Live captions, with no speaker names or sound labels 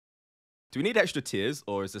Do we need extra tiers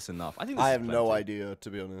or is this enough? I think this I is have no plenty. idea, to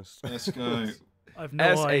be honest. Let's go. I've no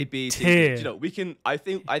S A B T. idea. You know, we can. I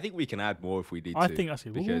think we can add more if we need I to. think that's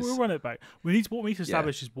it. Because We'll run it back. What we need to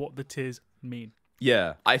establish is what the tiers mean.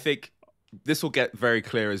 yeah, I think this will get very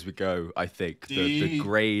clear as we go. I think the D.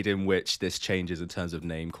 grade in which this changes in terms of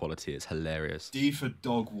name quality is hilarious. D for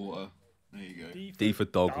dog water. There you go. D for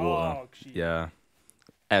dog water. shit. Yeah.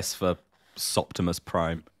 S for Soptimus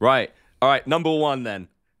Prime. Right. All right. Number one then.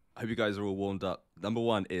 I hope you guys are all warmed up. Number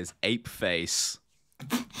one is Ape Face.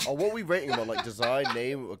 Oh, what are we rating about? Like design,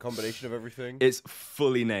 name, a combination of everything? It's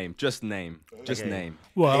fully name. Just name. Just Okay. name.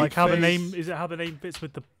 Well, like how the Ape name face. is it how the name fits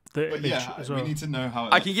with the But image yeah, as we well. need to know how.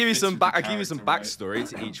 I can give you some back. I I give you some backstory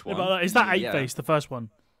to each Yeah, one. but is that Ape Yeah. Face the first one?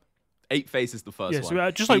 Ape Face is the first Yeah, one.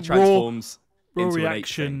 so just He like transforms Raw into an ape thing.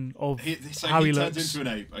 reaction of So how he turns looks. into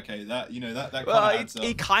an ape. Okay, that that kind Well, of adds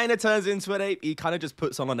he up. kind of turns into an ape. He kind of just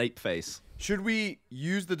puts on an ape face. Should we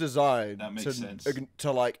use the design That makes sense.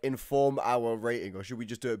 to like inform our rating, or should we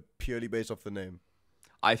just do it purely based off the name?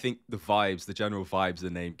 I think the vibes, the general vibes the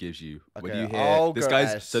name gives you when Okay, you hear I'll this go guy's.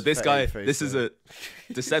 S So this for guy, ape face this is then.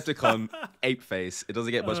 a Decepticon ape face. It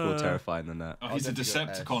doesn't get much more terrifying than that. Oh, he's a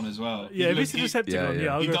definitely go Decepticon as well. Yeah, if it's a Decepticon, yeah, yeah,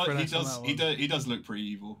 yeah. I'll He go does. for an He S on does. that He one. does. He does look pretty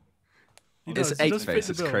evil. He It's does. He ape does fit face.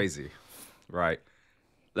 the It's bill. crazy. Right.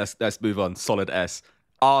 Let's move on. Solid S.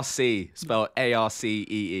 RC spelled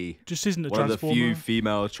ARCEE. Just isn't a One of the transformer. few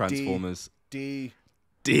female transformers. D.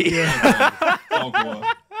 D. Dog water.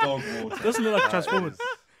 Dog water. Doesn't look like Transformers.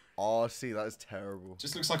 R. C. That is terrible.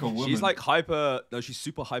 Just looks like a woman. She's like hyper. No, she's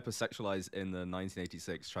super hyper sexualized in the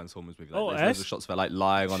 1986 Transformers movie. Like, Oh, there's loads S? of shots of her like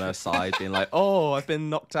lying on her side, being like, "Oh, I've been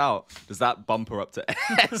knocked out." Does that bump her up to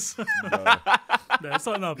S? No. No, it's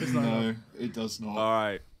not enough. It's not enough. No, it does not. All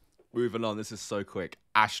right, moving on. This is so quick.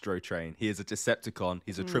 Astro Train. He is a Decepticon.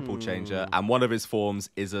 He's a triple changer, and one of his forms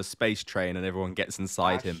is a space train, and everyone gets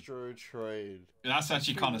inside him. Astro Trade. That's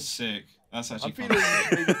actually kind of sick. That's I'm actually feeling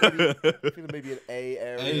kind of maybe an A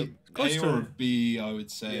area. Close A to or a it. B, I would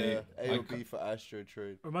say. Yeah, A or Like, B for Astro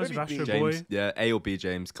Trade. Reminds me of Maybe Astro B. Boy. James, yeah, A or B,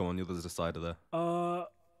 James. Come on, you're the decider there. I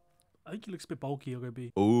think he looks a bit bulky. I'll go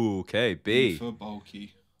B. Ooh, okay, B B. for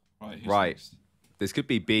bulky. Right. who's Right. next? This could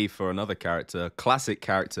be B for another character, classic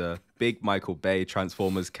character, big Michael Bay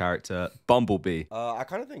Transformers character, Bumblebee. I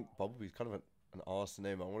kind of think Bumblebee's kind of an arse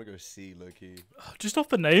name. I want to go C, low key. Just off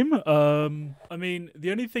the name, I mean,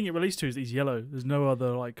 the only thing it relates to is he's yellow. There's no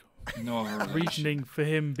other like No other reasoning for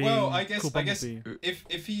him being Well, I guess called Bumblebee.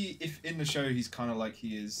 if in the show he's kind of like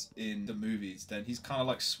he is in the movies, then he's kind of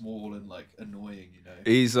like small and like annoying, you know.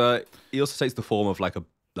 He's he also takes the form of like a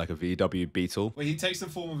VW Beetle. Well, he takes the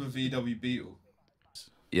form of a VW Beetle.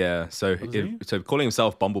 Yeah, so does he? so calling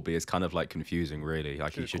himself Bumblebee is kind of like confusing, really.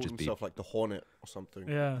 Like he Should've should called just be. himself like the Hornet or something.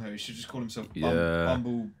 Yeah, No, he should just call himself Yeah.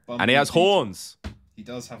 Bumble. And he has Beetle. horns. He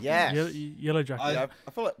does have. Yeah. horns. yellow jacket. I- Yeah,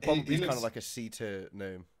 I feel like He Bumblebee's kind looks- of like a C tier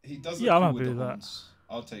name. He does. Yeah, look I'm cool happy with the with that. horns.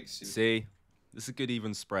 I'll take C. See, this is a good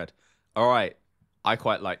even spread. All right, I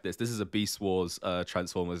quite like this. This is a Beast Wars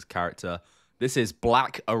Transformers character. This is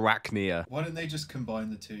Black Arachnia. Why don't they just combine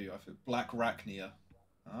the two? I feel Black Arachnia.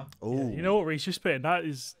 Huh? Oh, You know what, Reese? You're spitting. That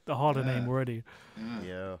is the harder Yeah. name already.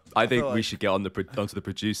 yeah. I think feel we like- should get on onto the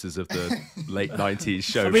producers of the late 90s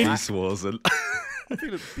show mean- Beast Wars. And I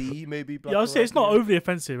feel like B maybe. Yeah, I'll say it's not Arachnia. overly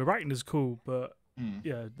offensive. Arachnid's cool, but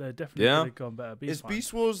yeah, they're definitely Yeah. could have gone better. Beast Is fine.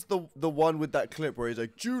 Beast Wars the one with that clip where he's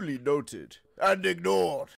like duly noted and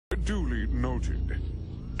ignored? Duly noted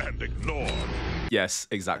and ignored. yes,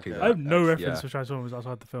 exactly Okay. I that. have no reference Yeah. for Transformers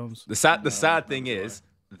outside the films. The sad thing is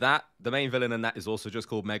that the main villain in that is also just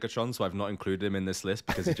called Megatron, so I've not included him in this list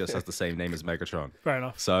because he just has the same name as Megatron. Fair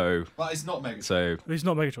enough. So But it's not Megatron. so He's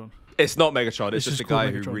not Megatron. it's not Megatron. It's It's just a just called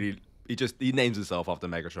guy who Megatron. really he names himself after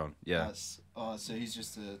Megatron. Yeah, So he's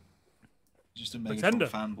just a Pretender.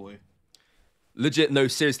 Megatron fanboy. legit. No,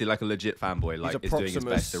 seriously, like a legit fanboy. Like He's a is doing his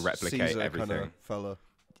best to Proximus replicate Caesar everything kinda fella.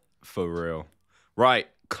 for real. Right,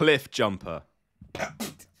 Cliff Jumper.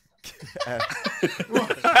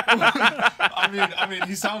 I mean,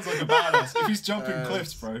 he sounds like a badass. If he's jumping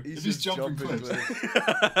cliffs, bro. If he's just jumping cliffs,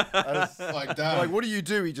 cliffs. like damn. Like, what do you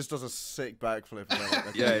do? He just does a sick backflip. And then, like,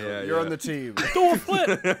 okay, Yeah, you're yeah. on the team. Door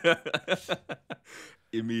flip.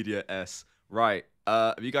 Immediate S. Right.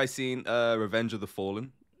 Have you guys seen Revenge of the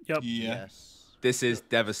Fallen? Yep. Yeah. Yes. This is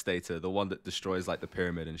Devastator, the one that destroys like the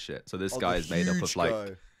pyramid and shit. So this Oh, guy the is made up of huge like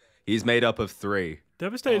guy. he's made up of 3,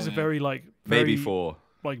 Devastator is a yeah. very like maybe very, 4.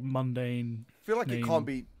 like mundane. I feel like it name. can't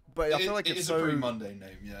be, but I feel like it it's is so a pretty mundane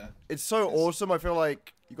name, yeah. it's so awesome. I feel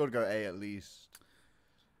like you got to go A at least.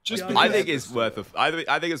 Just Yeah, because I think it's worth I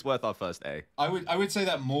think it's worth our first A. I would say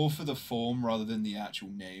that more for the form rather than the actual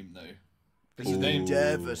name though. Because the Ooh. name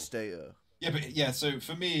Devastator. Yeah, but yeah. So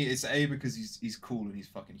for me, it's A because he's cool and he's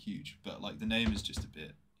fucking huge. But like the name is just a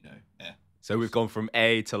bit, So we've gone from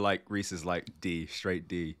A to like Reese's like D, straight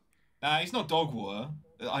D. Nah, he's not dog water.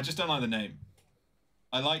 I just don't like the name.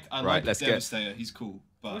 I like let's get- Devastator. He's cool,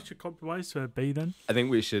 We but should compromise for B then. I think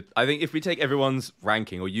we should. I think if we take everyone's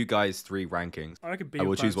ranking, or you guys 3 rankings, I reckon B. I will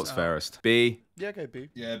will choose balance what's it out. fairest. B. Yeah, okay, B.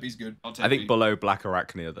 yeah, B's good. I'll take I think B. below Black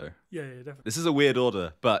Arachnia though. Yeah, definitely. This is a weird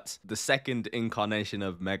order, but the second incarnation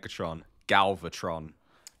of Megatron, Galvatron.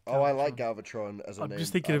 Oh, I like Galvatron as a I'm name.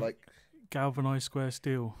 just thinking I of- like. Galvanized square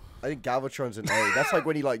steel. I think Galvatron's an A. That's like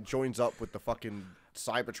when he like joins up with the fucking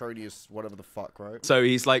Cybertronius, whatever the fuck, right? So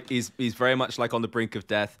he's like he's very much like on the brink of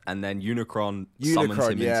death, and then Unicron summons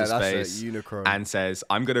Unicron, him yeah, into that's space it, Unicron. and says,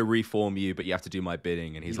 "I'm gonna reform you, but you have to do my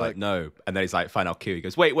bidding." And he's like, like- "No," and then he's like, "Fine, I'll kill you." He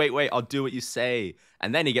goes, "Wait, I'll do what you say."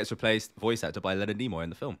 And then he gets replaced, voice actor by Leonard Nimoy in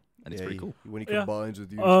the film, and it's pretty cool. When he Yeah. combines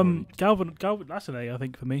with Unicron. Galvan, that's an A, I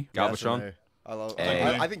think, for me. That's an Galvatron. A. I love. A.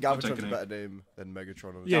 I think I'll take Galvatron's a an A. better name than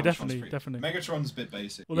Megatron. Yeah, Galvatron's definitely, pretty- definitely. Megatron's a bit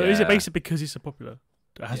basic. Well, no, is it Yeah. basic because he's so popular?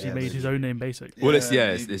 Has he Yeah, made his maybe. own name basic? Well, it's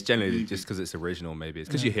maybe, it's generally maybe. just because it's original. Maybe it's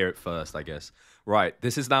because you hear it first, I guess. Right,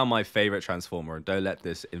 this is now my favorite Transformer, and don't let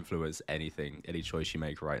this influence any choice you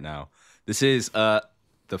make right now. This is the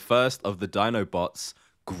first of the Dinobots,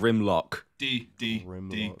 Grimlock. D.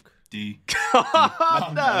 Grimlock. D. No.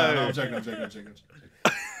 I'm joking.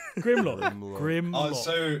 Grimlock. Grimlock.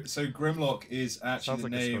 Grimlock. So Grimlock is actually Sounds the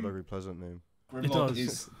like a name. very pleasant name. Grimlock does.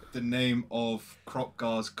 is the name of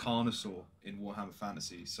Kropgar's Carnosaur in Warhammer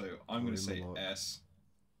Fantasy. So I'm going to say Grimlock. S.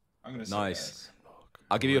 I'm going to say Nice. S.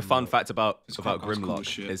 I'll give you a fun fact about It's Kropgar's cool as Grimlock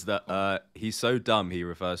shit. is that he's so dumb he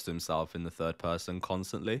refers to himself in the third person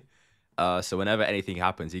constantly. So whenever anything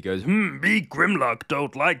happens, he goes, me Grimlock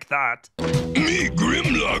don't like that. Me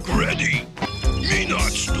Grimlock ready. Me not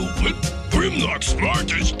stupid. Grimlock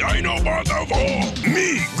smartest Dinobot of all.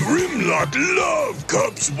 Me Grimlock love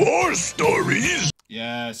Cubs war stories.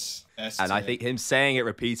 Yes. S. And I tier. think him saying it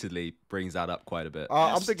repeatedly brings that up quite a bit.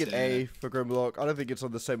 I'm S thinking A tier. for Grimlock. I don't think it's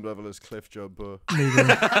on the same level as Cliff Jumper.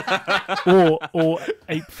 or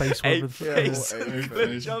Ape Face. Ape whatever. Face. Ape Cliff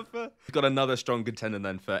Face. Jumper. We've got another strong contender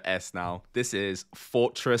then for S now. This is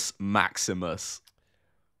Fortress Maximus.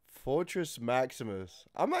 Fortress Maximus.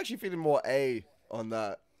 I'm actually feeling more A on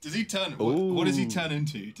that. Does he turn? What does he Ooh. turn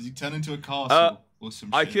into? Does he turn into a castle or some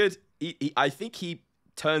I shit? could. I think he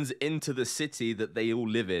turns into the city that they all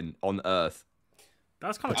live in on Earth.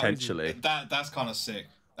 That's kind of Potentially. That's kind of sick.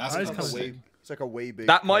 That's That is kind of kinda sick. It's like a way big.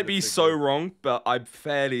 That might kind of be thing, so though. wrong, but I'm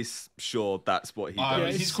fairly sure that's what he I does. mean,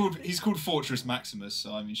 it's- he's called Fortress Maximus.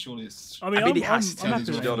 So I mean, surely it's. I mean, I mean, he I'm has to, happy He's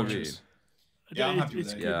you with know what I Fortress. mean? Yeah, I'm happy with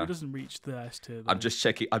it's it. good. Yeah. It doesn't reach the S tier. I'm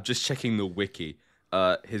though. just checking the wiki.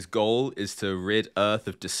 His goal is to rid Earth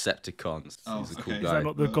of Decepticons. Oh, He's a cool okay. Is guy. that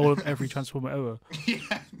not the goal of every Transformer ever?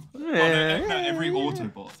 yeah. Oh, no, every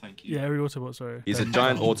Autobot. Thank you. Yeah, every Autobot. Sorry. He's a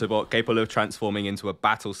giant Autobot capable of transforming into a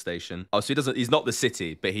battle station. Oh, so he doesn't. He's not the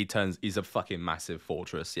city, but he's a fucking massive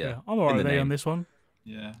fortress. Yeah, Yeah, I'm alright in the with A on name. this one.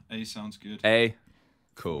 Yeah. A sounds good. A,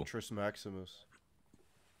 cool. Fortress Maximus.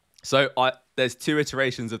 So there's 2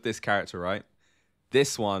 iterations of this character, right?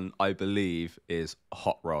 This one, I believe, is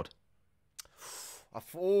Hot Rod.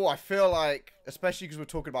 I feel like, especially because we're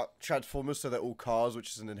talking about Transformers, so they're all cars,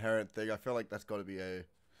 which is an inherent thing. I feel like that's got to be A.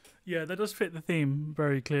 Yeah, that does fit the theme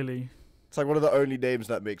very clearly. It's like one of the only names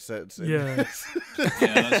that makes sense. Yeah, Yeah, that's true.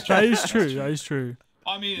 that is That's true. That is true.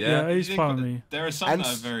 I mean, Yeah, you it's think fine about with it, me. there are some And that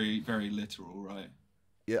are s- very, very literal, right?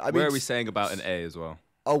 Yeah, I mean, Where are we saying about an A as well?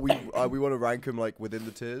 Oh, we want to rank them like within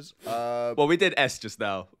the tiers. Well, we did S just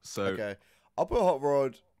now, so Okay, I'll put Hot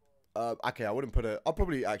Rod. Okay, I wouldn't put it. I'll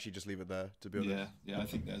probably actually just leave it there. To be honest. Yeah, I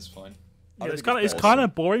think that's fine. I Yeah, don't it's think kind of it's it's awesome. kind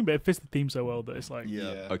of boring, but it fits the theme so well that it's like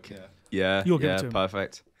Yeah. Okay. Yeah. You'll give it yeah, to him.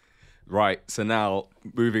 perfect. Right, so now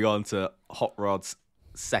moving on to Hot Rod's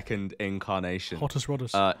second incarnation. hottest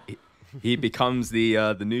Rodders. He becomes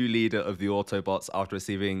the new leader of the Autobots after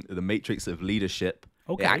receiving the Matrix of Leadership.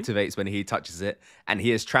 Okay. It activates when he touches it, and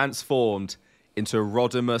he is transformed into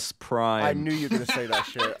Rodimus Prime. I knew you were gonna say that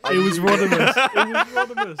shit. It was Rodimus. It was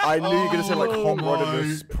Rodimus. I knew you were gonna say like Oh Hot my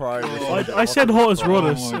Rodimus Prime. or something. I said hot as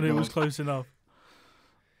Roddus, Oh my and it was God. close enough.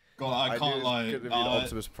 God, I knew can't it was lie. gonna be an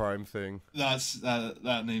Optimus Prime thing.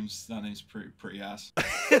 That name's pretty ass.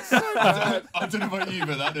 I don't know about you,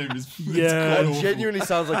 but that name is Yeah. quite It awful. genuinely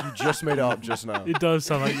sounds like you just made it up just now. It does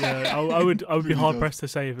sound like yeah. I would be Really hard does. pressed to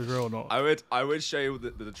say if it's real or not. I would show you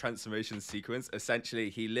the transformation sequence.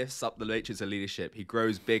 Essentially, he lifts up the Matrix of Leadership. He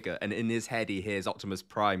grows bigger, and in his head, he hears Optimus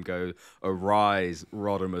Prime go, "Arise,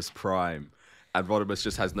 Rodimus Prime." And Rodimus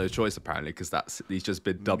just has no choice apparently because he's just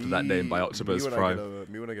been dubbed that name by Optimus me when I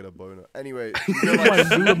Prime. get a boner. Anyway,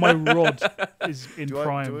 my rod is in do I,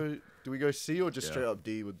 prime. do Do we go C or just Yeah. straight up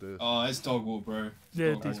D with this? Oh, it's dog walk, bro. It's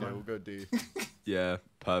Yeah, dog D's walk. Okay, we'll go D. Yeah,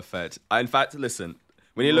 perfect. In fact, listen,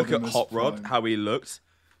 when you look at Rodimus Hot Rod, Prime. how he looked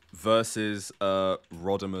versus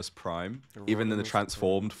Rodimus Prime, even in the Rodimus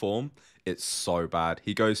transformed form, it's so bad.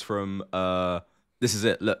 He goes from this is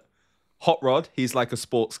it. Look, Hot Rod, he's like a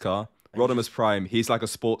sports car. Rodimus Prime, he's like a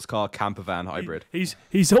sports car camper van hybrid. He's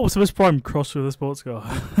Optimus Prime crossed with a sports car.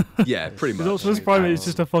 Yeah, pretty Because much. Optimus Prime is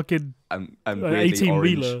just a fucking And Like weirdly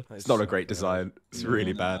 18-wheeler. orange. It's not a great design. It's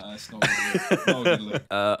really bad. Nah, it's not good. Not a good look.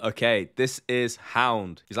 Okay, this is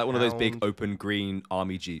Hound. He's like one of those big Hound. open green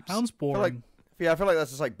army jeeps. Hound's I feel like, boring. yeah, I feel like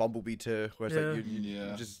that's just like Bumblebee tier, where it's Yeah. like you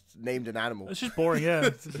Yeah. just named an animal. It's just boring, yeah.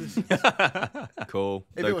 Cool.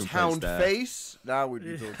 If No it was complaints Hound there. Face, now we'd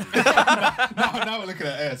be talking. Now we're looking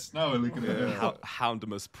at S. Now we're looking at S.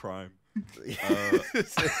 Houndimus Prime.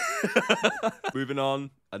 Moving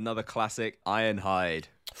on, another classic, Ironhide.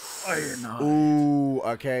 Ooh,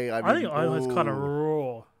 okay. I think Ironhide's kind of ooh.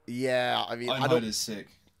 raw. Yeah, I mean, I Ironhide don't. is sick.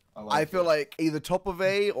 I feel like either top of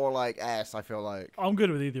A or like S. I feel like I'm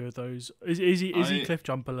good with either of those. Is he I- cliff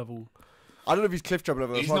jumper level? I don't know if he's cliff jumper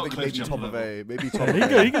level. That's He's why I not think cliff maybe top jumper of level. A. Maybe top Yeah, of he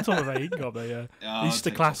can A. he can top of A. He can go up there. Yeah. Yeah, He's I'll just a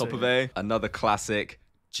take classic. Top of A, another classic,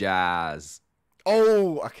 Jazz.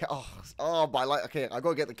 Oh, okay. But I like. Okay, I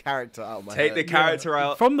gotta get the character out of my Take head. the character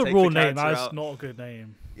out. From the take raw the name, character that's out. not a good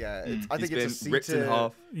name. Yeah, Mm. I He's think it's a been C ripped in tier.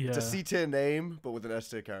 half. Yeah. It's a C tier name, but with an S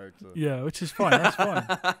tier character. Yeah, which is fine. That's fine.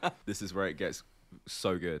 This is where it gets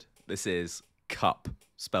so good. This is Cup,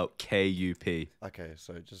 spelled K-U-P. Okay,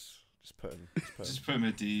 so just put him. Just put him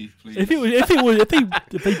a D, please. if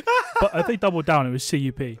they doubled down, it was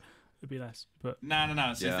CUP. It'd be less. But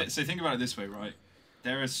No. So, Yeah. so think about it this way, right?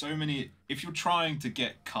 There are so many. If you're trying to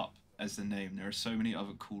get Cup as the name, there are so many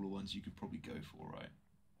other cooler ones you could probably go for, right?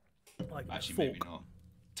 like Actually, fork. maybe not.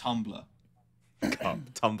 Tumblr. Cup,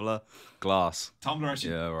 tumbler, glass. Tumblr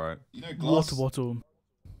actually. Yeah, right. You know, glass Water bottle.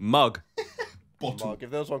 Mug, bottle. Mug. If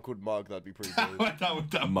there was one called Mug, that'd be pretty good. that would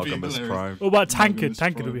be Muggimus hilarious. Prime. What about Muggimus tankard?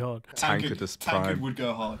 Tankard Prime. would be hard. Tankardus Tankard Prime. would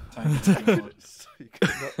go hard. Tankard would go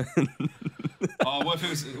hard. Oh, what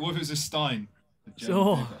if it was a Stein? A German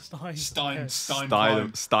Oh, beer Stein. Stein. Okay. Stein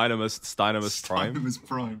Prime. Steinemus Prime. Steinemus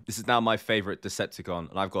Prime. This is now my favorite Decepticon,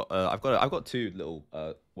 and I've got two little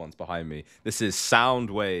ones behind me. This is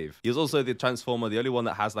Soundwave. He's also the Transformer, the only one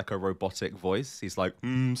that has like a robotic voice. He's like,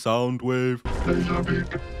 Soundwave,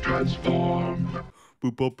 Laserbeak, transform.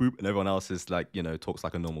 boop boop boop, and everyone else is like, talks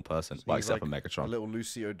like a normal person, well, He's except like for Megatron. A little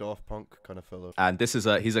Lucio Daft Punk kind of fellow. And this is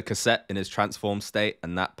he's a cassette in his transform state,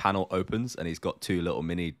 and that panel opens, and he's got two little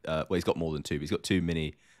mini. Well, he's got more than two. But he's got two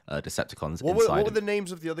mini Decepticons What inside were him. the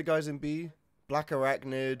names of the other guys in B? Black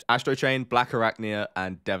Arachnid. Astro Train, Black Arachnia,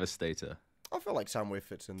 and Devastator. I feel like Soundwave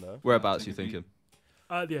fits in there. Whereabouts you take a beat. thinking?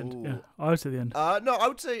 At the end, Ooh. yeah. I was at the end. No, I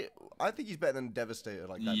would say I think he's better than Devastator.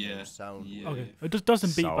 Like that Yeah. name, Sound. Yeah. Okay, it just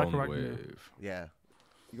doesn't beat Black Arachnia. Soundwave. Yeah.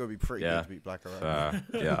 You gotta be pretty Yeah. good to beat Black Arachnid.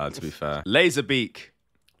 Yeah, to be fair. Laserbeak.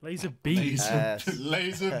 Laser beat. Yes.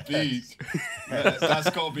 Laser beat. That's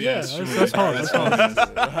got to be Yeah, S. that's hard, That's that's got to be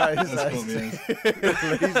S. Right, That's that's got to be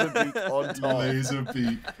S. Laser beak on top. Laser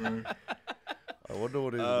beat, bro. I wonder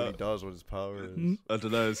what he does, what his power is. I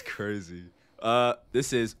don't know, it's crazy.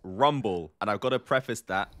 This is Rumble, and I've got to preface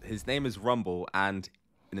that his name is Rumble, and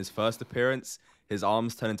in his first appearance, his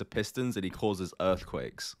arms turn into pistons and he causes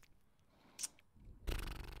earthquakes.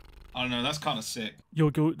 I don't know. That's kind of sick.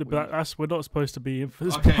 We're not supposed to be in for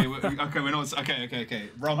this. Okay, we're not. Okay.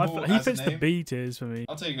 Rumble. He as fits a the name? B tiers for me.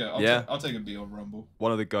 I'll take a. Yeah. I'll take a B on Rumble.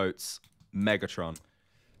 One of the goats, Megatron.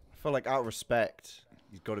 I feel like out of respect,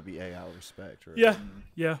 he's got to be A out of respect. Right?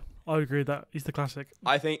 Yeah, I would agree with that. He's the classic.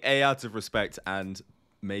 I think A out of respect and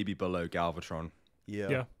maybe below Galvatron.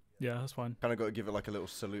 Yeah. Yeah, that's fine. Kind of got to give it like a little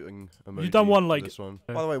saluting emoji. You've done one, for like, this one.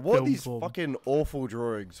 uh, By the way, what are film these form. fucking awful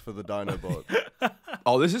drawings for the Dinobot?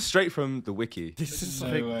 Oh, this is straight from the wiki. This is No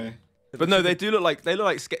like way. But no, they look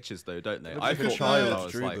like sketches though, don't they? looks I like a thought child I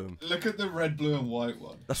was drew like, them. Look at the red, blue, and white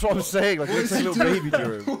one. That's what I'm saying. Like, it looks like a little baby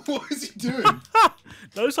drew. What is he doing?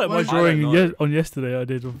 That looks like Why- my I don't drawing know. on yesterday I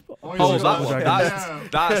did. Why is oh, he that like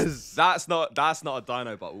was- that? that's not a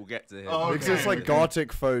Dinobot. We'll get to him. Oh, It's just like okay.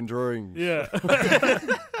 Gartic phone drawings. Yeah.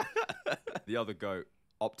 The other goat,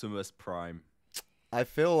 Optimus Prime. I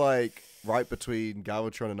feel like right between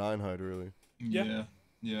Galvatron and Ironhide, really. Yeah.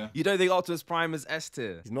 You don't think Optimus Prime is S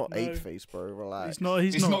tier? He's not No. eight face, bro. Relax. He's not.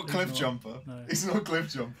 He's, He's not. not Cliff he's Jumper. No. He's not Cliff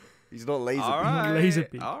Jumper. He's not laser. All beam. right, Laser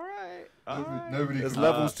beam. all right, all right. Nobody. There's can-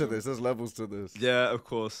 levels to this. There's levels to this. Yeah, of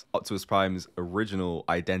course. Optimus Prime's original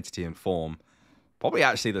identity and form, probably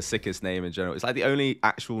actually the sickest name in general. It's like the only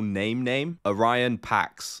actual name. Orion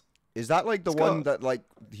Pax. Is that like the It's one got- that like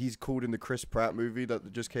he's called in the Chris Pratt movie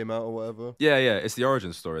that just came out or whatever? Yeah, it's the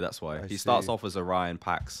origin story. That's why I he starts see. off as Orion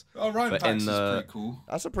Pax. Oh, Ryan But Pax in is the- pretty cool.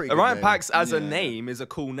 That's a pretty good Orion name. Pax as a Yeah. name is a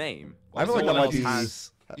cool name. I feel like No that one might be.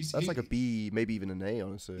 else has- That's like a B, maybe even an A,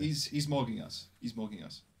 honestly. He's mogging us. He's mogging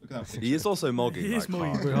us. Look at that. He is also mogging. He is like,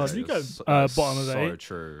 mogging hard. very hard. You That's go, that's bottom of so A.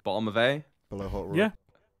 true. Bottom of A. Below Hot Rod. Yeah.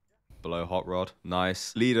 Below Hot Rod.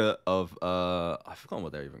 Nice. Leader of I forgot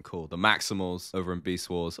what they're even called. The Maximals over in Beast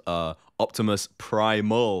Wars. Optimus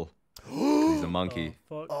Primal. 'Cause he's a monkey.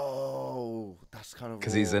 Fuck. Oh, that's kind of.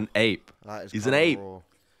 Because he's an ape. That is he's an kinda ape. raw.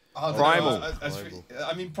 Primal. Primal.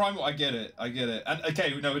 I mean, Primal. I get it. And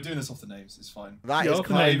okay, no, we're doing this off the names. It's fine. That Yeah, is off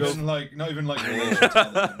the Not kind names. of. even like relation to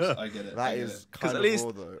other names. I get it. That I get is it. kind at of least-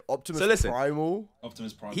 raw though. Optimus So listen. Primal.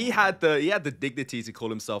 Optimus Primal. He had the dignity to call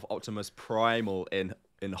himself Optimus Primal in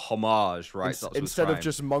homage, right? to Optimus Instead of Prime.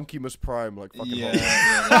 just Monkeymus Prime, like fucking. Yeah,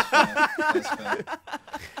 Hot Rod. yeah, that's fair.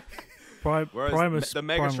 Whereas Primus. the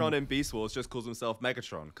Megatron Primal. in Beast Wars just calls himself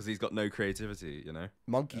Megatron because he's got no creativity, you know?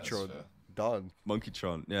 Monkeytron. fair. Done.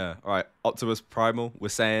 Monkeytron, yeah. All right, Optimus Primal. We're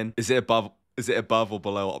saying, is it above or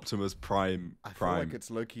below Optimus Prime? I feel Prime. like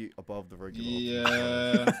it's low-key above the regular.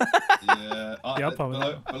 Yeah, yeah. Yeah, I'm fine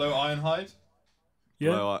with below Ironhide.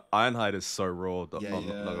 Yeah. Below, Ironhide is so raw. That Yeah, I'm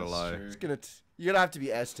yeah, not gonna that's lie. true. It's gonna. You're gonna have to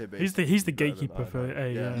be S tier. He's the basically, better than gatekeeper for Ironhide.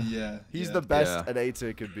 A. Yeah. Yeah, He's yeah. the best Yeah. an A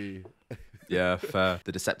tier could be. Yeah, fair.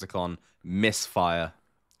 The Decepticon Misfire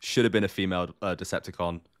should have been a female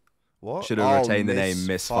Decepticon. What? Should have retained the name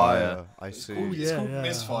Misfire. I see. It's Yeah, called yeah.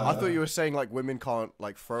 Misfire. I thought you were saying like women can't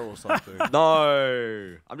like throw or something.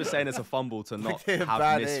 No, I'm just saying it's a fumble to not Like, they have have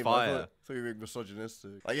bad name. Misfire. thought you were being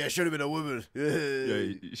misogynistic. Like, yeah, it should have been a woman. Yeah,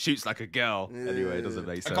 he shoots like a girl. Anyway, it doesn't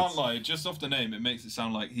make I sense. can't lie. Just off the name, it makes it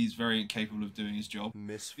sound like he's very incapable of doing his job.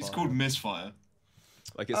 Misfire. He's called Misfire.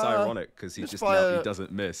 Like it's ironic because he Misfire- he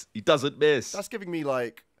doesn't miss. He doesn't miss. That's giving me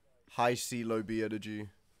like high C, low B energy.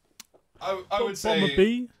 I would Bottom say. of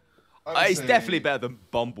B. I would It's say- definitely better than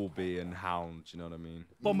Bumblebee and Hound. Do you know what I mean?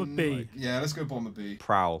 Bottom of B. Yeah, let's go bottom of B.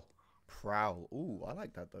 Prowl. Prowl. Ooh, I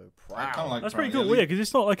like that though. I Prowl. kind of like. That's Prowl, pretty cool. yeah, Yeah, because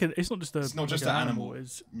it's not like it's not just a. It's not like just an an animal.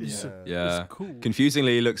 It's Yeah. Yeah. It's cool.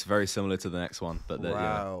 Confusingly, he looks very similar to the next one, but yeah.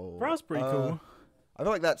 Prowl. Prowl's pretty cool. I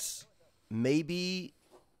feel like that's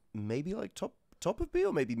maybe like top of B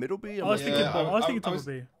or maybe middle B. I'm I was not thinking. sure. I- I was I- thinking I top was-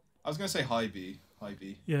 of B. I was gonna say high B. High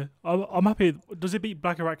B. Yeah, I'm happy. Does it beat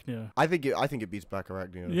Black Arachnia? I think it beats Black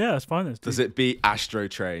Arachnia. Yeah, that's fine. Then. Does it beat Astro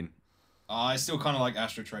Train? I still kind of like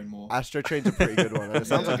Astro Train more. Astro Train's a pretty good one. And it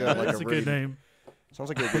sounds like a That's a really, good name. Sounds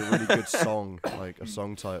like it would be a really good song, like a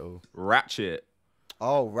song title. Ratchet.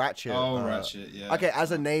 Oh, Ratchet. Oh, Ratchet. Yeah. Okay,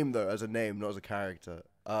 as a name though, not as a character.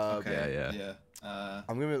 Okay. yeah.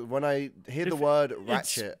 I'm gonna when I hear the It- word it's-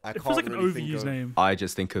 Ratchet, I It can't feels like an really think overused of. name. I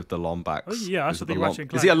just think of the Lombax. Oh, yeah, that's Is it what the the Ratchet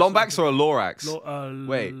and Is he a Clank- Lombax or a Lorax?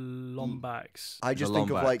 Wait. Lombax. I just The think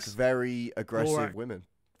of like Lombax. very aggressive Lorax. women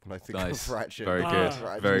when I think Nice. of Ratchet. Very Ah. good.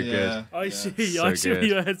 Ratchet. Very Yeah. good. I Yeah. see. So I see where good.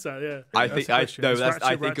 your head's at. Yeah. I That's think the I question. no. It's That's I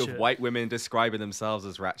Ratchet, think of Ratchet. white women describing themselves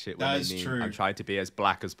as ratchet when That they is mean true. I'm trying to be as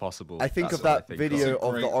black as possible. I think That's of what I that think video That's a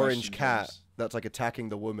of the great orange question, cat James. that's like attacking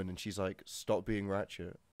the woman, and she's like, "Stop being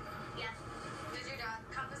Ratchet." Yes. Did your dad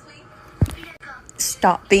come this week? He did come.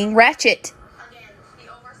 Stop being ratchet. Again, he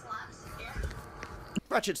overslept. Yeah.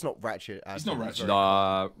 Ratchet's not Ratchet. He's not Ratchet.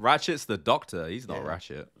 Nah, Ratchet's the doctor. He's not Yeah.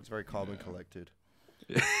 Ratchet. He's very calm and collected.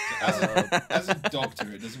 As a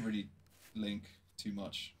doctor, it doesn't really link too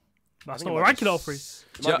much. That's I think not it what might Rankin be offers. s-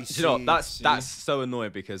 it Do you, might be do you know what? C. That's so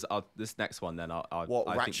annoying because this next one then I'll What,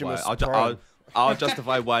 I think why, Ratchimus Prime? I'll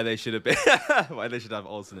justify why they should have been why they should have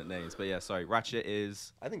alternate names. But yeah, sorry, Ratchet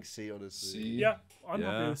is I think C, honestly. See? Yeah, I'm happy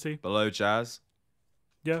yeah with C. below Jazz.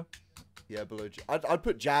 Yeah. Yeah, below. I'd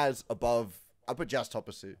put Jazz above. I'd put Jazz top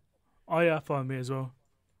of C. Oh yeah, fine me as well.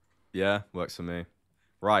 Yeah, works for me.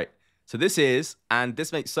 Right. So this is, and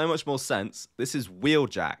this makes so much more sense. This is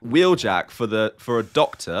Wheeljack. Wheeljack for a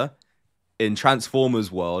doctor in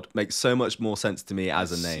Transformers world makes so much more sense to me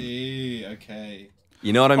as a name. See, okay.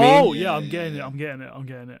 You know what I mean? Oh yeah, Yeah, I'm yeah, getting it. yeah. I'm getting it. I'm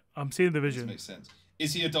getting it. I'm seeing the This vision. makes sense.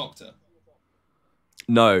 Is he a doctor?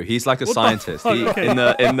 No, he's like a What the scientist. fuck? He, Okay. in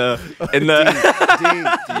the D.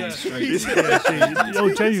 Yeah. Straight Yeah, see,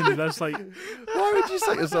 oh, genuinely, that's like. Why would you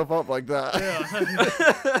set yourself up like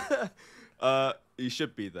that? He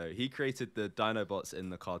should be though. He created the Dinobots in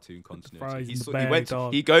the cartoon continuity. fries He, in the he bag, went.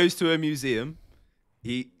 dog. He goes to a museum.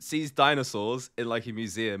 He sees dinosaurs in like a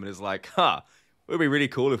museum and is like, "Huh, it would be really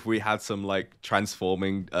cool if we had some like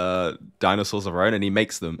transforming dinosaurs of our own." And he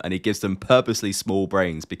makes them and he gives them purposely small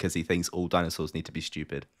brains because he thinks all dinosaurs need to be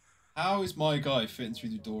stupid. How is my guy fitting through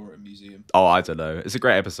the door at a museum? Oh, I don't know. It's a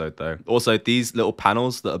great episode though. Also, these little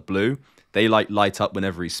panels that are blue, they like light up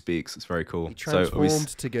whenever he speaks. It's very cool. He transformed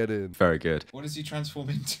to get in. Very good. What does he transform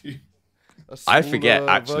into? I forget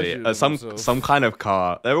smaller actually. version of himself. Some kind of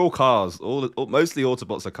car. They're all cars. Mostly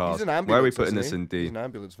Autobots are cars. He's an ambulance. Where are we putting this isn't in he? D? He's an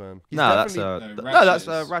ambulance van. He's No, that's definitely- No, no, that's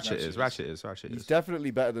Ratchet Ratchet is. is. Ratchet He's is.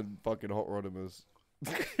 definitely better than fucking Hot Rodimus.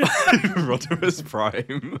 Rodimus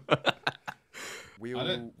Prime.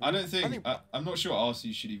 I don't think. I'm not sure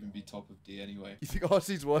RC should even be top of D anyway. You think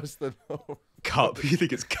RC's worse than? Cup. You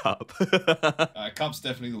think it's Cup? Cup's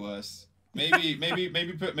definitely the worst. Maybe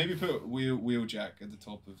put Wheeljack at the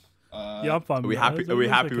top of. Yeah, I'm fine. Are with we that. happy? Are we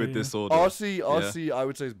That's happy okay, with yeah. this order? RC, I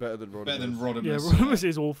would say is better than Rodimus. Better than Yeah, Rodimus. Rodimus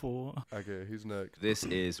is awful. Okay, who's next? This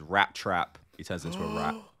is Rat Trap. He turns into a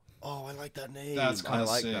rat. Oh, I like that name. That's kind I of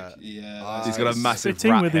like sick. that. Yeah. He's got a Nice. massive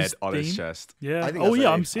Fitting rat with head his on his theme. chest. Yeah. I think Oh that's yeah,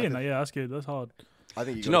 A. I'm I seeing think- that. Yeah, that's good. That's hard. I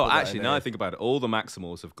think Do you know, actually, now I think about it, all the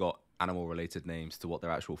Maximals have got animal-related names to what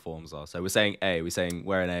their actual forms are. So we're saying A. We're saying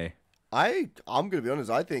we're an A. I'm gonna be honest.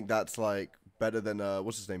 I think that's like better than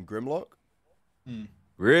what's his name, Grimlock,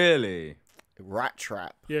 Really? Rat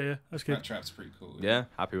Trap. Yeah, that's good. That trap's pretty cool. Yeah,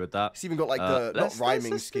 happy with that. It's even got like the let's- not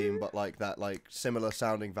rhyming let's scheme, do- but like that like similar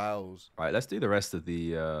sounding vowels. Right, let's do the rest of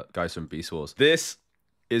the guys from Beast Wars. This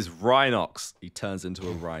is Rhinox. He turns into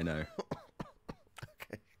a rhino.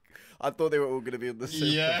 I thought they were all gonna be in the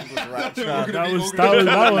same. Yeah. with Rat They were Trap. gonna That be was all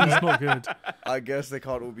that one's not good. I guess they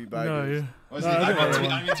can't all be No. bangers. What's No, it? I don't know.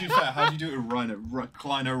 I mean, to be fair, how do you do it with Rhino?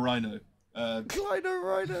 Kleino Rhino. Kleiner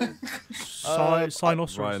Rhino.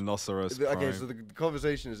 Cynosaurus. Rhinoceros. Okay, Prime. so the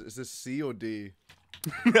conversation is this C or D?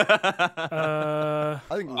 Uh,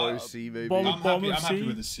 I think low C maybe. Bomb- I'm Bottom happy. of I'm happy C?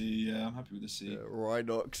 with the C. Yeah, I'm happy with the C.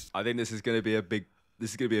 Rhinox. I think this is gonna be a big. This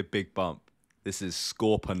is gonna be a big bump. This is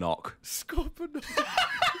Scorponok. Scorpion.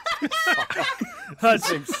 that's,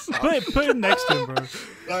 put it next to him, bro.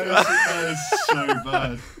 That is so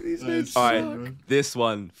bad. These That names is suck. All so right, bad. this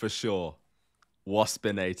one for sure.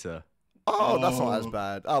 Waspinator. Oh, that's not as Oh.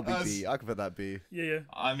 bad. I'll be That's- B. I can put that B. Yeah.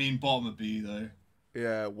 I mean, bottom of B though.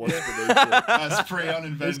 Yeah, what's the nature? That's pretty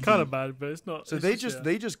uninventive. It's kind of bad, but it's not. So it's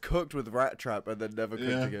they just cooked with Rat Trap and then never cooked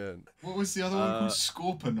Yeah. again. What was the other one called?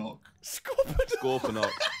 Scorponok. Scorpion.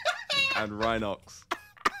 Scorponok. and Rhinox.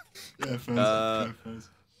 Yeah, first. First.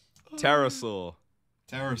 Pterosaur.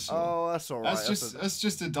 Pterosaur. Oh, that's alright. That's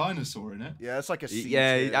just a dinosaur, isn't it? Yeah, it's like a C.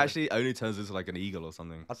 Yeah, he tier. actually only turns into like an eagle or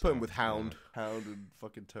something. I'd put him so, with Hound. yeah. Hound and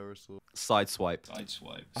fucking Pterosaur. Sideswipe.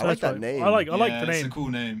 Sideswipe. I like that Sideswipe. name. I like Yeah, the It's a name. cool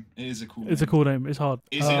name. It is a cool. It's a name. cool name. It's hard.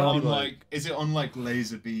 Is it on like- Is it on like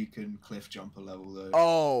Laserbeak and Cliff Jumper level though?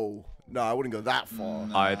 Oh no, I wouldn't go that far.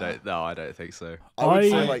 Nah. I don't think so. I would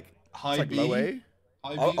say I- like High it's like B. low A.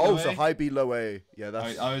 High Oh, B, oh, low so A? high B, low A. Yeah,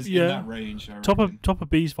 that's I was Yeah. in that range. I Top reckon. of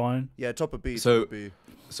B's fine. yeah, top of B. So- top of B.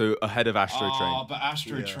 So ahead of Astro Oh, Train. but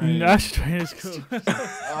Astro Yeah. Train. Ashtray is cool.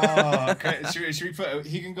 Oh, okay. Should we put?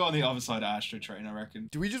 He can go on the other side of Astro Train, I reckon.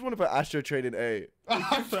 Do we just want to put Astro Train in A?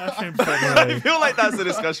 Ashtray in I feel like that's a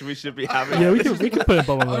discussion we should be having. Yeah, we can put him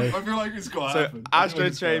bottom I way. feel like it's got to So happen. I feel Astro like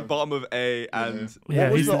it's gotta Train, happen. bottom of A, and Yeah,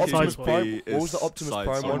 what was he's the the Optimus sideswipe. Prime? B What was the is Optimus Prime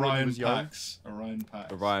sideswipe. one when he Orion was young? Pax. Orion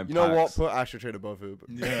Pax. Orion You know what? Pax. Put Astro Train above him.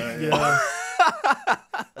 Yeah. Yeah,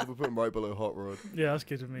 And we'll put him right below Hot Rod. yeah, that's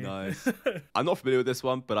good with me. Nice. I'm not familiar with this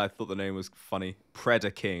one, but I thought the name was funny.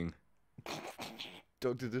 Predator King.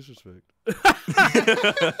 Doctor Disrespect.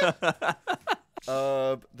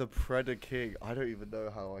 The Predator King. I don't even know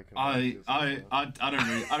how I can.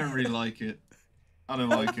 I don't really like it. I don't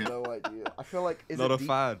like it. No idea. I feel like Not it a D-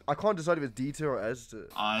 fan. I can't decide if it's D tier or S tier.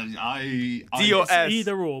 I D or It's S?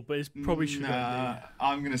 either or, but it's probably should Nah, go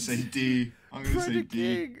I'm gonna say D. I'm gonna say Predator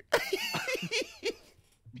D. King.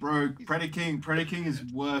 Bro, Predator King is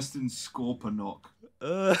worse than Scorponok. D.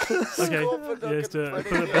 Okay, Scorponok yeah, let's do it. and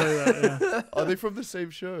Put it below that, yeah. Are they from the same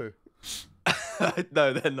show?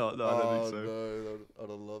 No, they're not. No, I don't Oh think so. no, I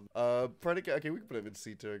don't love. Predator. Okay, we can put him in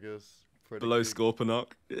C tier, I guess. Predator Below King. Scorponok.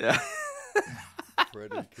 Yeah.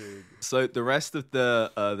 Predator King. So the rest of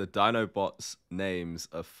the Dinobots names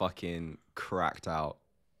are fucking cracked out.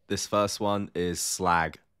 This first one is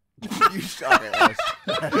Slag. You shut it,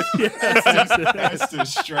 Esther,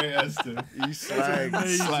 straight Esther. You slag.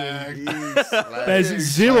 Amazing. Slag. You slag. There's Slag.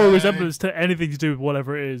 zero resemblance to anything to do with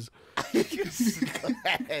whatever it is. You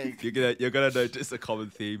slag. You're gonna notice a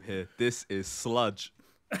common theme here. This is Sludge.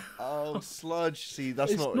 Oh, sludge. See,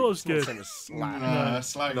 that's It's not not it's as good. the same as slag. Nah,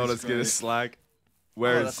 Slag Not is as good as great. Slag.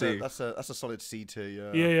 Where Oh, is C? that's a solid C tier.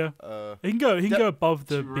 Yeah. Yeah, yeah. Uh, He can go above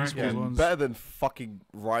the Do you Beast Wars reckon? ones. better than fucking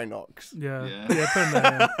Rhinox. Yeah, Yeah. yeah, put him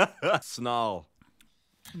there. Yeah. Snarl.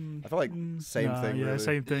 I feel like same Nah, thing. Yeah, really.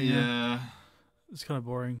 same thing. Yeah. Yeah. It's kind of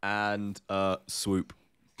boring. And Swoop.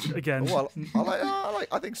 again. Well,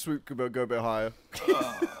 I think Swoop could go a bit higher.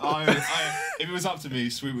 If it was up to me,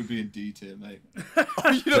 Swoop would be in D tier, mate.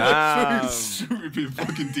 You know, Damn. Swoop would be in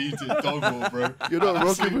fucking D tier. Dog wall, bro. you're not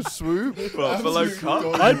rocking with Swoop. Well, below Absolute Cup.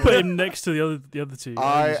 dog I'd wall. put him next to the other two.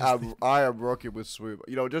 I am rocking with Swoop.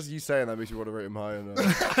 You know, just you saying that makes me want to rate him higher now.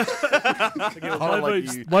 Okay, well, I don't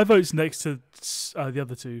like you. my vote's next to the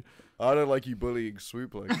other two. I don't like you bullying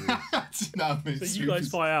Swoop like this. Nah, mate, So you Swoop guys is-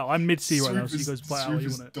 fight out. I'm mid C right now, Swoop so you is- guys fight out. Swoop What you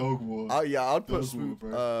is want it? dog war. Yeah, I'd put Dog Swoop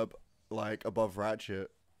wall, like above Ratchet.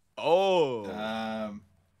 Oh.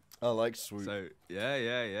 I like Swoop. So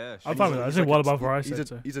yeah. I'm fine with that. I think one above where I said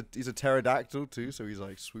so. He's a pterodactyl too, so he's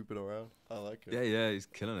like swooping around. I like it. Yeah, he's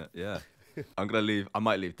killing it. Yeah. I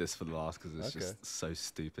might leave this for the last because it's Okay. just so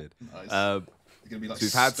stupid. Nice. So It's gonna be like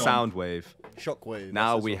we've had Stomp. Soundwave. Shockwave.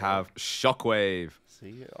 Now that's we this one. have Shockwave.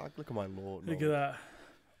 See, look at my lord. Look at that.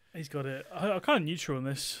 He's got it. I'm kind of neutral on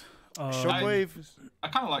this. Shockwave. I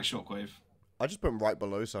kind of like Shockwave. I just put him right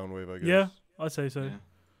below Soundwave. I guess. Yeah, I'd say so. Yeah.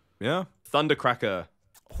 Yeah. Thundercracker.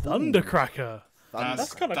 Thundercracker.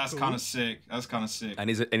 That's kinda that's cool. kind of sick. That's kind of sick. And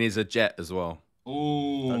he's a jet as well.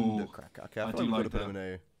 Oh, Thundercracker. Okay, I I feel do like like we put that. him in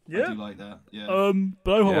A. I Yeah. do like that. Yeah.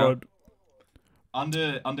 Below Hot Yeah. Rod.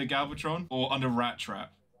 Under Galvatron or under Rat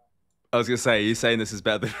Trap? I was gonna say, you saying this is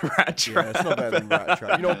better than Rat Yeah, Trap? it's not better than Rat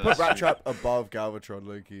Trap. You know, Yeah, put that's Rat true. Trap above Galvatron,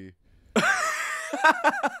 Loki.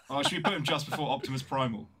 Oh, should we put him just before Optimus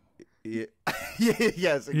Primal? Yeah.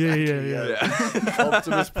 Yes, exactly. Yeah. Yeah.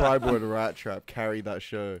 Optimus Primal and Rat Trap carried that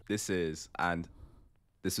show. This was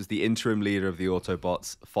the interim leader of the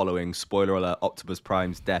Autobots following, spoiler alert, Optimus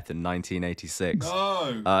Prime's death in 1986.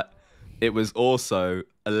 No. It was also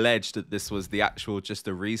alleged that this was the actual just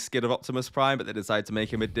a reskin of Optimus Prime, but they decided to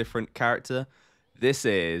make him a different character. This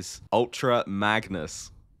is Ultra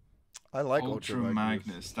Magnus. I like Ultra Ultra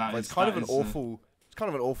Magnus. That But is it's kind of that an is a- awful. It's kind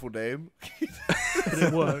of an awful name. But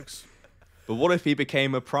it works. But what if he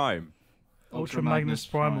became a Prime? Ultra Magnus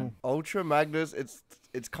Primal. Ultra Magnus.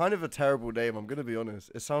 It's kind of a terrible name. I'm gonna be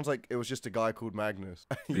honest. It sounds like it was just a guy called Magnus.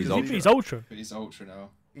 He's He's Ultra. Ultra. But he's Ultra now.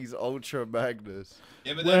 He's Ultra Magnus.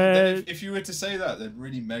 Yeah, but Where- then if you were to say that, then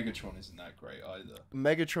really Megatron isn't that great either.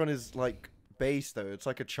 Megatron is like base though. It's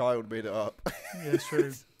like a child made it up. Yeah, it's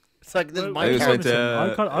true. It's like this. Well, My It was meant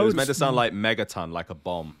character, to, I it was would- meant to sound like Megaton, like a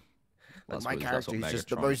bomb. That's my what character is just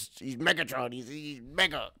the Megatron most. He's Megatron. He's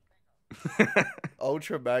mega.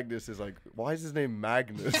 Ultra Magnus is like. Why is his name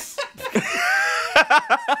Magnus?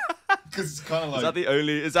 Because it's kind of like. Is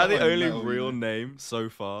that the only Metal real Gear. name so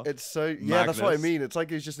far? It's so yeah. That's what I Magnus. mean. It's like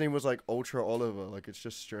his just name was like Ultra Oliver. Like it's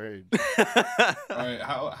just strange. Alright,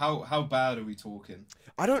 how bad are we talking?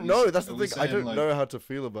 I don't we know. s- That's are the we thing. I saying, don't like- know how to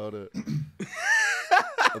feel about it.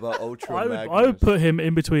 About Ultra I Magnus. would put him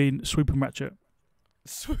in between Swoop and Ratchet.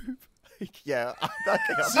 Swoop. Yeah. I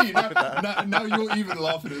See, now you're even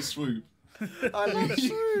laughing at Swoop. love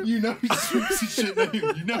Swoop. You know Swoop's a shit name.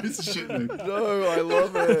 You know it's a shit name. No, I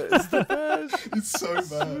love it. It's the best. It's so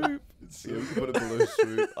bad. It's Yeah, so we can put it below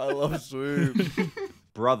Swoop. I love Swoop.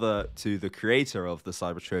 Brother to the creator of the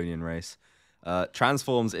Cybertronian race,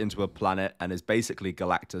 transforms into a planet and is basically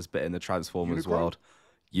Galactus, but in the Transformers Unicron? world.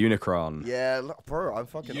 Unicron. Yeah, look, bro, I'm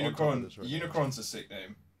fucking on top of this right now. Unicron's a sick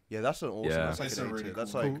name. Yeah, that's an awesome. Yeah. That's like That's an a A really tier.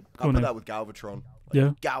 That's cool like name. I Cool put name. that with Galvatron.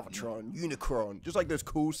 Yeah. Galvatron, Unicron, just like those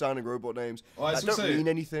cool sounding robot names Well, I was that gonna don't say, mean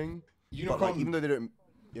anything. But like, Unicron, even though they don't,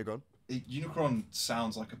 yeah, go on. Unicron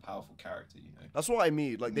sounds like a powerful character, you know. That's what I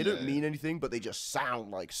mean. Like they don't Yeah. mean anything, but they just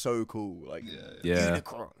sound like so cool. Like Yeah.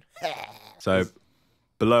 Unicron. So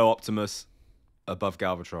below Optimus, above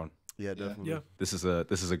Galvatron. Yeah, definitely. Yeah. This is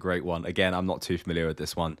a great one. Again, I'm not too familiar with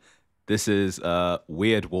this one. This is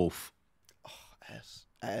Weird Wolf.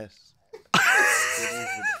 S.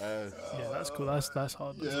 Yeah, that's cool. That's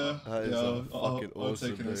hard. Yeah, That is a fucking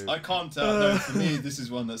awesome taking this. name. I can't tell. No, for me, this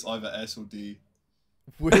is one that's either S or D.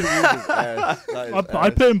 Weird Wolf is S. That is I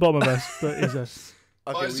S. put him bottom of S, but it's S.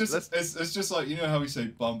 Okay, Oh, it's just let's- it's just like, you know how we say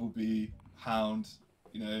Bumblebee, Hound.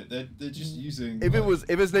 You know, they're just using. if it was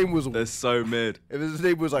if his name was They're so mid. if his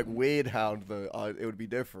name was like Weird Hound though, it would be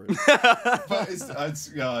different. but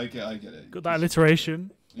it's yeah, I get it. Got that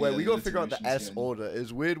alliteration. Wait, Yeah, we the gotta figure out the alliteration's S getting- order.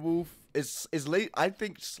 Is Weird Wolf I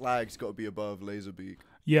think Slag's got to be above Laserbeak,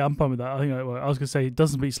 Yeah, I'm fine with that. I think I was gonna say it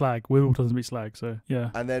doesn't beat Slag. Werewolf doesn't beat Slag. So yeah.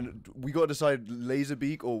 and then we got to decide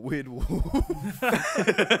Laserbeak or Weird Wolf. I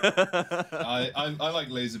like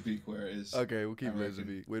Laserbeak where it is. Okay, we'll keep I reckon.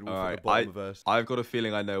 Laserbeak. Weird Wolf All at right, the bottom of S. I've got a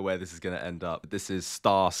feeling I know where this is going to end up. This is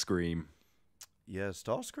Starscream. Yeah,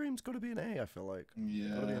 Starscream's got to be an A. I feel like Yeah.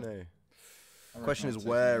 got to be an A. I reckon Question I'll is take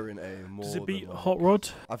where it. in A more. Does it beat than Hot Rod?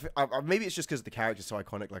 maybe it's just because the character's so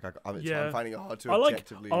iconic. Like I'm Yeah. finding it hard to I like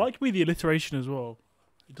objectively. me the alliteration as well.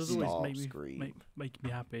 It does always make me Starscream. make me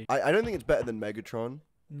happy. I don't think it's better than Megatron.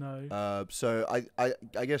 No. So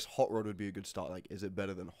I guess Hot Rod would be a good start. Like, is it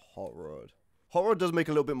better than Hot Rod? Hot Rod does make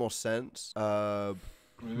a little bit more sense. I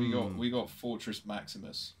mean, we got Fortress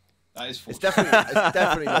Maximus. That is It's Fortress.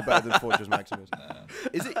 definitely not better than Fortress Maximus. Nah.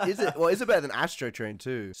 Is it? Well, is it better than Astro Train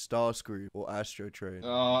too? Starscream or Astro Train?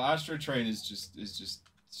 Astro Train is just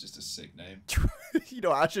a sick name. You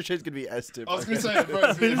know, Astro Train's gonna be S-tip. I was gonna say, bro,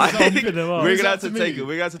 it's I up- think them up. We're It's gonna up have to to take me.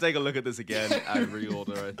 we're gonna have to take a look at this again and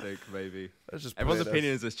reorder. I think maybe Let's just put everyone's it as-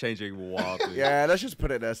 opinions is changing wildly. Yeah, let's just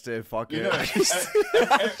put it S-tip. Fuck You it. know,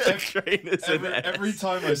 The train is an every S.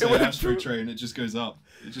 time I say went Astro from- Train, it just goes up.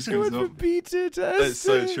 It just It goes went up. from beta to That's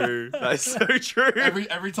so S-tip. true. That's so true.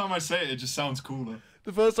 Every time I say it, it just sounds cooler.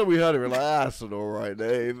 The first time we heard it, we were like, that's an alright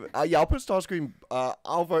name. Yeah, I'll put Starscream.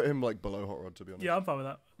 I'll vote him like below Hot Rod, to be honest. Yeah, I'm fine with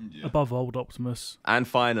that. Yeah. Above old Optimus. And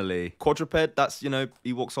finally, quadruped. That's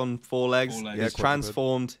he walks on 4 legs. 4 legs. He's Yeah, quadruped.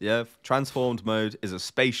 transformed. Yeah, transformed mode is a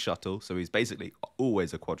space shuttle, so he's basically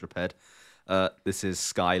always a quadruped. This is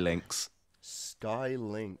Skylynx. Sky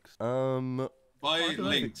Lynx. By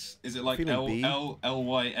links, is it like feeling B.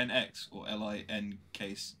 L-Y-N-X or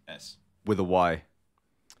L-I-N-K-S? With a Y.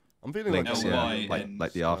 I'm feeling Lynx, like yeah, L-Y-N-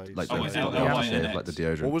 like the after, like the, Oh, it's the L-Y-N-X. aftershave, like the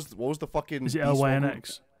deodorant. What was the fucking? Is it beast one called?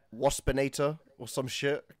 LYNX? Waspinator or some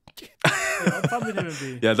shit. Yeah, I'm fine with him and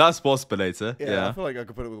B. Yeah, that's Waspinator. Yeah, I Yeah. feel like I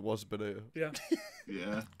could put it with Waspinator. Yeah.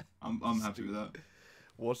 Yeah, I'm happy with that.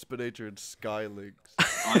 Waspinator and Sky Lynx.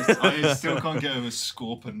 I still can't get over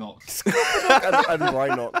Scorponox. and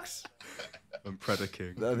Rhinox. And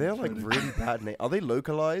Predaking. They're like really bad names. Are they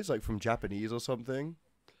localized, like from Japanese or something?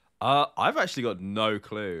 I've actually got no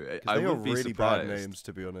clue. I They are would be really surprised. bad names,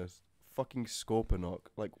 to be honest. Fucking Scorponok.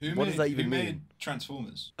 Like, Who what made, does that even who mean? made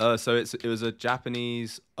Transformers? So it was a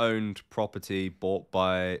Japanese-owned property bought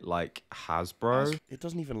by like Hasbro. It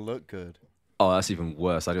doesn't even look good. Oh, that's even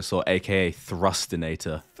worse. I just saw AKA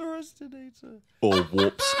Thrustinator Thrustinator. or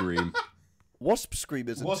Warp Scream. Wasp Scream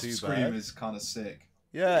isn't Wasp too Scream bad. is kind of sick.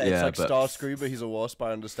 Yeah, it's Yeah, like but- Starscream, but he's a wasp.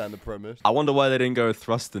 I understand the premise. I wonder why they didn't go with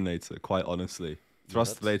Thrustinator. Quite honestly,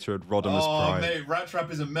 Thrustinator and Rodimus Oh, Prime. mate, Rat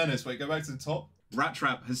Trap is a menace. Wait, go back to the top. Rat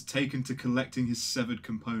Trap has taken to collecting his severed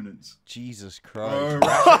components. Jesus Oh, Christ.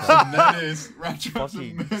 Rat Trap's a menace. Rat Trap's a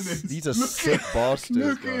Fucking- menace. these are Look sick at- bastards,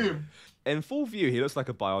 Look at guy. him. In full view, he looks like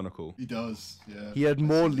a Bionicle. He does, yeah. He had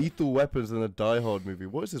more lethal weapons than a Die Hard movie.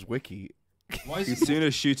 What is his wiki? Why is He'd he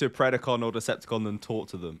sooner shoot a Predacon or Decepticon than talk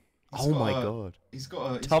to them. He's Oh got my a- god. He's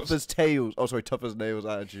got a Tough as tails. Oh, sorry, tough as nails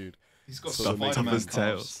attitude. he's got Tough Spider-Man as calves.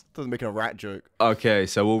 tails. Doesn't make a rat joke. Okay,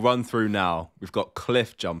 so we'll run through now. We've got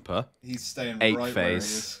Cliff Jumper, He's staying Ape right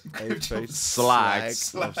face. where he is. Ape face. Slag,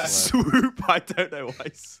 Slag. Slag. Swoop. I don't know why.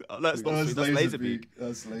 That's not That's Swoop. That's Laserbeak.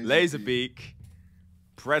 That's Laserbeak.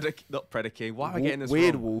 Not Predaking. Why am I getting this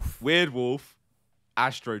Weird wrong? Wolf. Weird Wolf.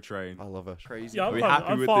 Astro Train. I love her. Crazy. Yeah, Are we fine- happy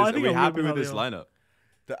I'm with fine. I this? Are think we I'm happy with with how this they are. lineup?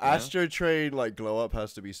 The Astro Train like glow up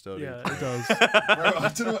has to be studied. Yeah, it does. Bro,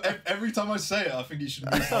 I don't know. Every time I say it, I think he should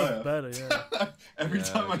move higher. Better, yeah. Every Yeah,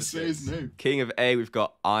 time I just say his name. King of A, we've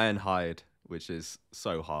got Ironhide, which is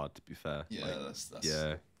so hard to be fair. Yeah, Like, that's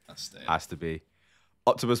yeah, staying. has to be.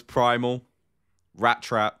 Optimus Primal, Rat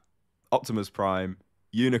Trap, Optimus Prime,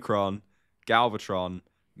 Unicron, Galvatron,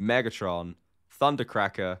 Megatron,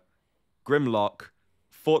 Thundercracker, Grimlock,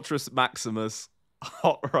 Fortress Maximus,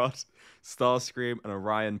 Hot Rod, Starscream, and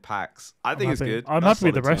Orion Pax. I think it's good. I'm That's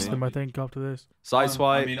happy with the solid to rest of me. them, I think, after this.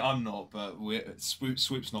 Sideswipe. I mean, I'm not, but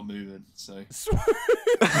Swoop's not moving, so. It's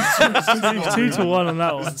 2-1 on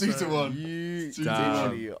that one. It's 2-1. You Two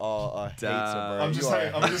literally are a hater, Damn. bro. I'm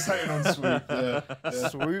just hating on Swoop. Yeah.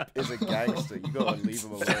 Swoop is a gangster. You gotta leave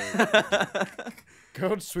him alone.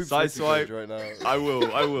 Go on Swoop's Sideswipe. Wiki page right now. I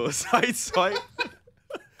will. Sideswipe.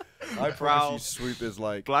 I Prowl. promise you, Swoop is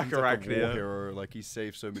like Black he's like a war Arachnia. hero. Like he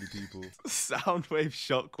saved so many people. Soundwave,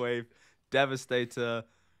 Shockwave, Devastator.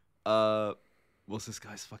 What's this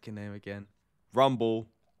guy's fucking name again? Rumble,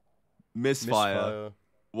 Misfire,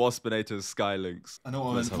 Waspinator, Skylynx. I know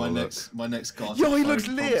Let's what have a my look. next guard. Yo, he looks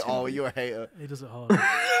lit. Oh, you're a hater. He does it hard.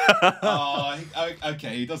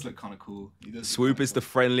 Okay, he does look kind of cool. He does Swoop is the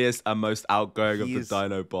friendliest and most outgoing He of is the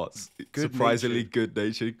Dino bots. good-natured. Surprisingly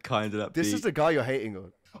good-natured, kind of upbeat. This is the guy you're hating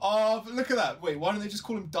on. Oh, but look at that. Wait, why don't they just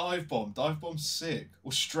call him Dive Bomb? Dive Bomb's sick.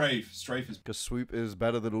 Or Strafe. Strafe is... Because Swoop is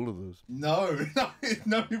better than all of those. No,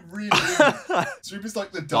 no, it really isn't. Swoop is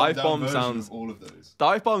like the Dive dumbed-down Bomb version sounds- of all of those.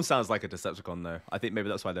 Dive Bomb sounds like a Decepticon though. I think maybe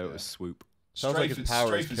that's why they were Swoop. Sounds like Strafe his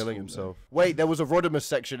power is Strafe killing cool, himself. Wait, there was a Rodimus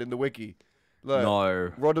section in the wiki. Look,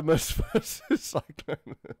 No. Rodimus versus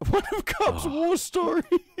Cyclone. One of Cup's war story.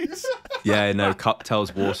 stories. Yeah, no, Cup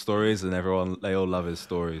tells war stories and they all love his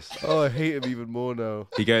stories. Oh, I hate him even more now.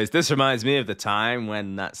 He goes, this reminds me of the time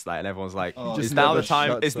when that's like, and everyone's like, Oh, is just now the never time?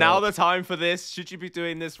 shuts Is now up. the time for this? Should you be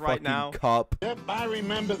doing this right Fucking now? Cup. Yep, I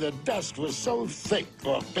remember the dust was so thick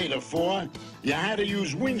off Beta 4, you had to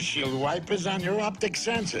use windshield wipers on your optic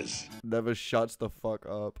sensors. Never shuts the fuck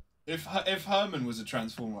up. If Herman was a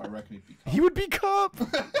transformer, I reckon he'd be. He would be Cup.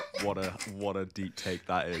 What a deep take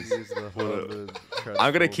that is. He's the Herman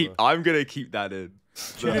I'm gonna Transformer. keep that in.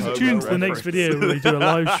 Tune The in to the Herman next reference. video where we do a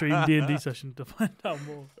live stream D&D session to find out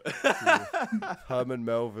more. Herman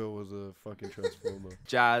Melville was a fucking Transformer.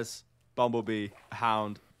 Jazz, Bumblebee,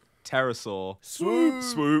 Hound, Pterosaur,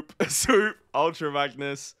 Swoop. Swoop, Ultra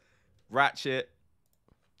Magnus, Ratchet.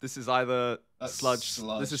 This is either That's Sludge.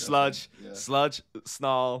 Sludge, This is I Sludge. think, yeah. Sludge,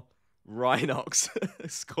 Snarl, Rhinox,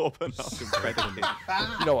 Scorponok, and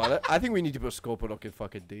Predacute. You know what? I think we need to put Scorponok in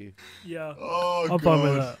fucking D. Yeah, Oh, I'm fine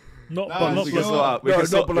with that. Not, No, but not it's We can good. below. sort out. We No, can not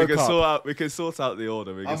sort. below We can Cup. sort out. We can sort out the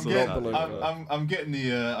order. We can I'm sort getting, out. below the Cup. order.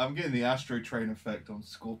 I'm getting the Astro Train effect on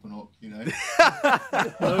Scorponok, you know.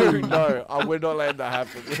 No, we're not letting that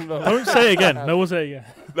happen. We're not- Don't say it again. No one say it again.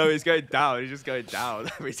 No, he's going down. He's just going down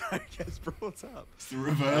every time he gets brought up. It's the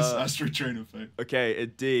reverse Astro Train effect. Okay, a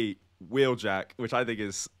D, Wheeljack, which I think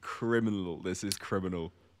is criminal. This is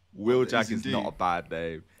criminal. Wheeljack is is in not D? a bad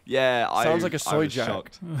name. Yeah, Sounds like a I soy was jack.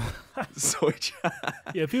 shocked. Soy jack.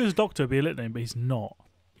 Yeah, if he was Doctor, it'd be a lit name, but he's not.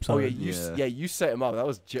 So Oh yeah, Yeah. you set him up. That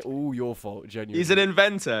was all your fault, genuinely. He's an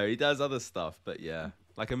inventor. He does other stuff, but yeah,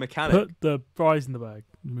 like a mechanic. put the fries in the bag.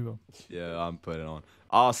 Move on. Yeah, I'm putting it on.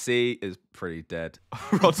 RC is pretty dead.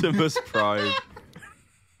 Rodimus Prime.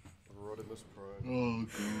 Rodimus Prime.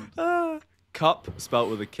 Oh god. Cup spelt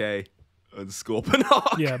with a K. And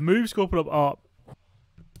Scorponok. Yeah, move Scorpion up.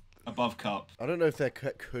 Above Cup. I don't know if there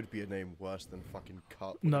could be a name worse than fucking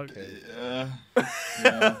Cup. with No. a K.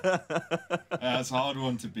 Yeah, it's a hard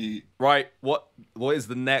one to beat. Right, what is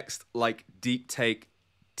the next like deep take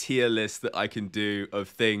tier list that I can do of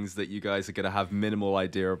things that you guys are gonna have minimal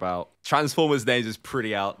idea about? Transformers names is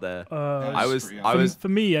pretty out there. I was For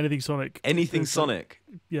me, anything Sonic. anything It's like- Sonic.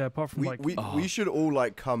 Yeah, apart from like. We should all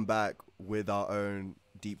like come back with our own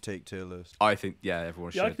deep take tier list. I think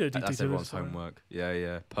everyone Yeah, I should. could do a deep That's take everyone's list, yeah. homework.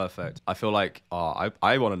 Yeah, perfect. I feel like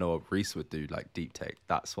I want to know what Reese would do like deep take.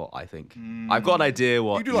 That's what I think. I've got an idea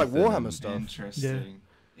what You do like Ethan Warhammer and- stuff. Interesting.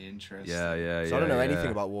 Interesting. Yeah. So I don't know anything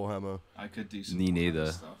yeah. about Warhammer. I could do some Me Warhammer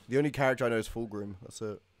neither. stuff. The only character I know is Fulgrim. That's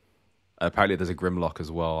it. Apparently, there's a Grimlock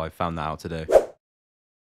as well. I found that out today.